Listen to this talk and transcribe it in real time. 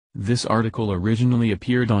This article originally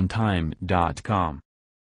appeared on Time.com.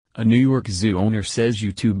 A New York zoo owner says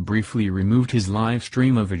YouTube briefly removed his live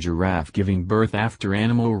stream of a giraffe giving birth after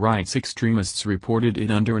animal rights extremists reported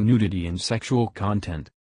it under nudity and sexual content.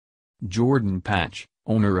 Jordan Patch,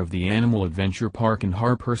 owner of the Animal Adventure Park in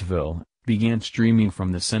Harpursville, began streaming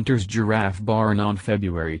from the center's Giraffe Barn on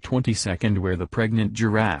February 22 where the pregnant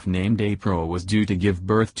giraffe named April was due to give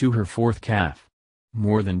birth to her fourth calf.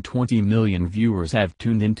 More than 20 million viewers have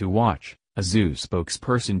tuned in to watch, a zoo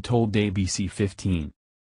spokesperson told ABC 15.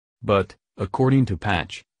 But, according to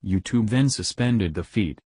Patch, YouTube then suspended the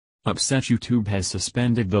feed. Upset YouTube has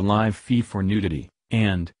suspended the live feed for nudity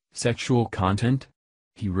and sexual content?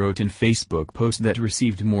 He wrote in Facebook post that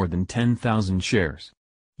received more than 10,000 shares.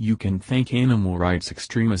 You can thank animal rights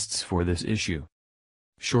extremists for this issue.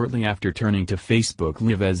 Shortly after turning to Facebook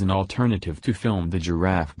Live as an alternative to film the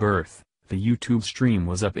giraffe birth, the YouTube stream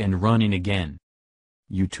was up and running again.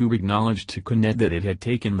 YouTube acknowledged to CNET that it had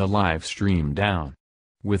taken the live stream down.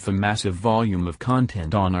 With a massive volume of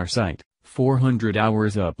content on our site, 400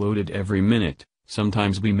 hours uploaded every minute,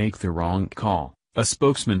 sometimes we make the wrong call, a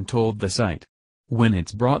spokesman told the site. When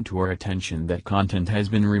it's brought to our attention that content has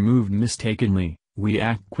been removed mistakenly, we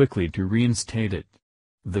act quickly to reinstate it.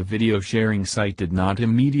 The video sharing site did not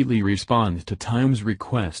immediately respond to Time's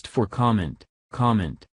request for comment.